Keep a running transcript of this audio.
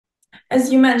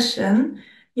as you mentioned,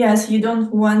 yes, you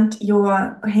don't want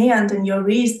your hand and your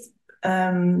wrist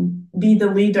be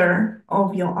the leader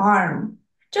of your arm.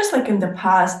 Just like in the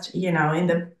past, in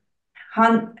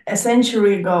a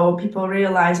century ago, people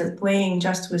realized that playing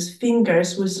just with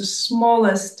fingers was the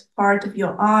smallest part of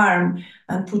your arm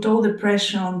and put all the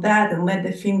pressure on that and let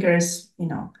the fingers,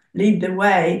 lead the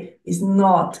way is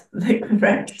not the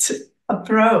correct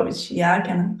approach. Yeah,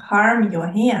 can harm your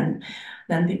hand.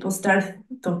 Then people start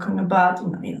talking about,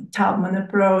 Tubman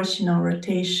approach,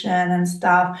 rotation and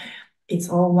stuff. It's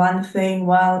all one thing,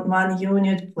 one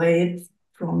unit played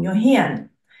from your hand.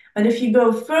 But if you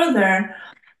go further,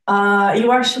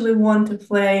 you actually want to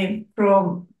play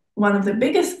from one of the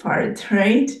biggest parts,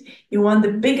 right? You want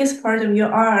the biggest part of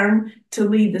your arm to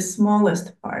lead the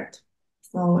smallest part.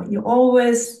 So you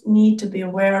always need to be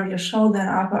aware of your shoulder and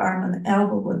upper arm and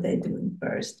elbow, what they're doing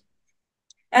first.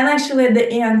 And actually, at the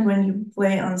end, when you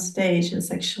play on stage,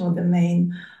 it's actually the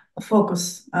main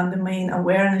focus and the main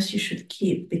awareness you should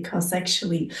keep, because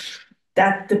actually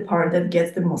that's the part that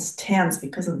gets the most tense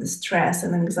because of the stress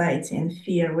and anxiety and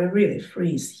fear. We really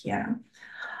freeze here.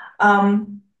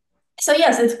 Um, so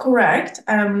yes, it's correct.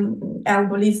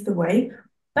 Elbow leads the way,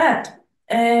 but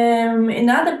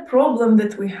another problem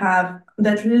that we have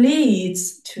that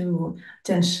leads to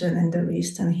tension in the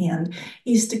wrist and hand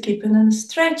is to keep it in a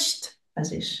stretched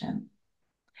position.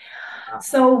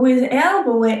 So with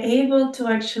elbow, we're able to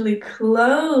actually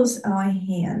close our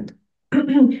hand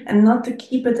and not to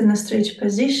keep it in a stretched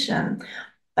position.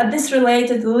 But this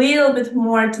related a little bit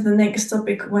more to the next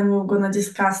topic when we're going to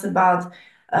discuss about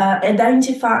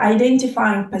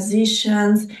identifying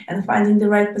positions and finding the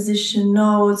right position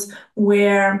notes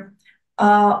where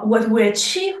what we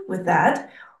achieve with that.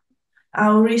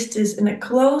 Our wrist is in a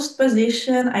closed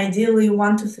position, ideally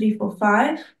 1, 2, 3, 4,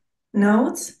 5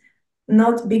 notes,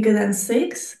 not bigger than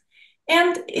 6,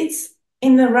 and it's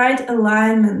in the right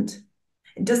alignment.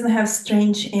 It doesn't have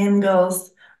strange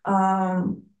angles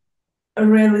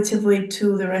relatively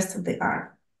to the rest of the arm.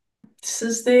 This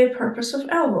is the purpose of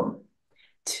elbow,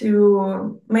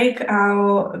 to make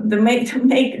to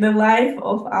make the life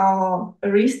of our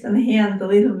wrist and hand a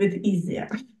little bit easier.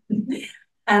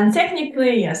 And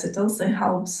technically, yes, it also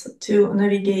helps to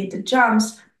navigate the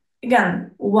jumps.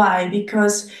 Again, why?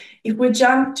 Because if we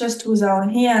jump just with our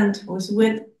hand,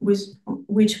 with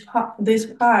which part, this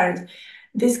part,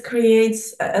 this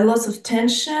creates a lot of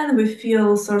tension. We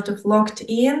feel sort of locked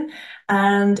in,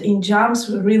 and in jumps,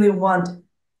 we really want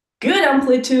good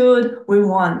amplitude. We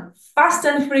want fast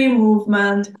and free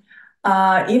movement.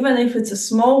 Even if it's a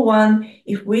small one,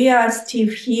 if we are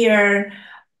stiff here,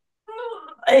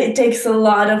 it takes a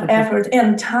lot of effort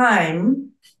and time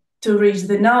to reach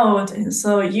the note. And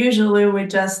so usually we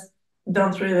just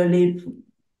don't really leap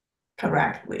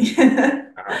correctly.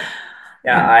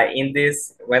 Yeah, in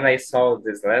this when I saw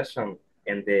this lesson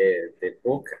in the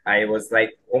book, I was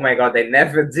like, oh my god, I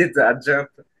never did a jump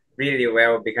really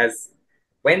well because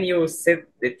when you said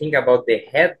the thing about the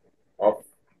head of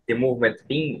the movement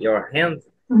being your hand,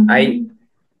 I Mhm.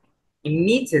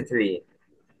 immediately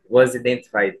was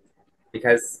identified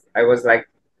because I was like,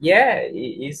 yeah,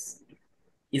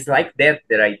 it's like that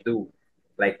I do.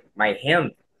 Like my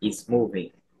hand is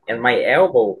moving and my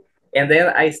elbow. And then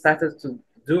I started to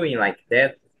doing like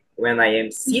that when I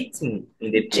am sitting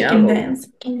in the Chicken piano. dance,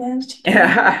 chicken dance, chicken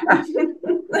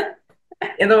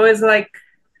And dance. I was like,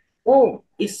 oh,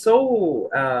 it's so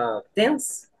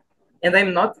tense. And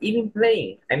I'm not even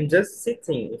playing. I'm just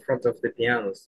sitting in front of the piano.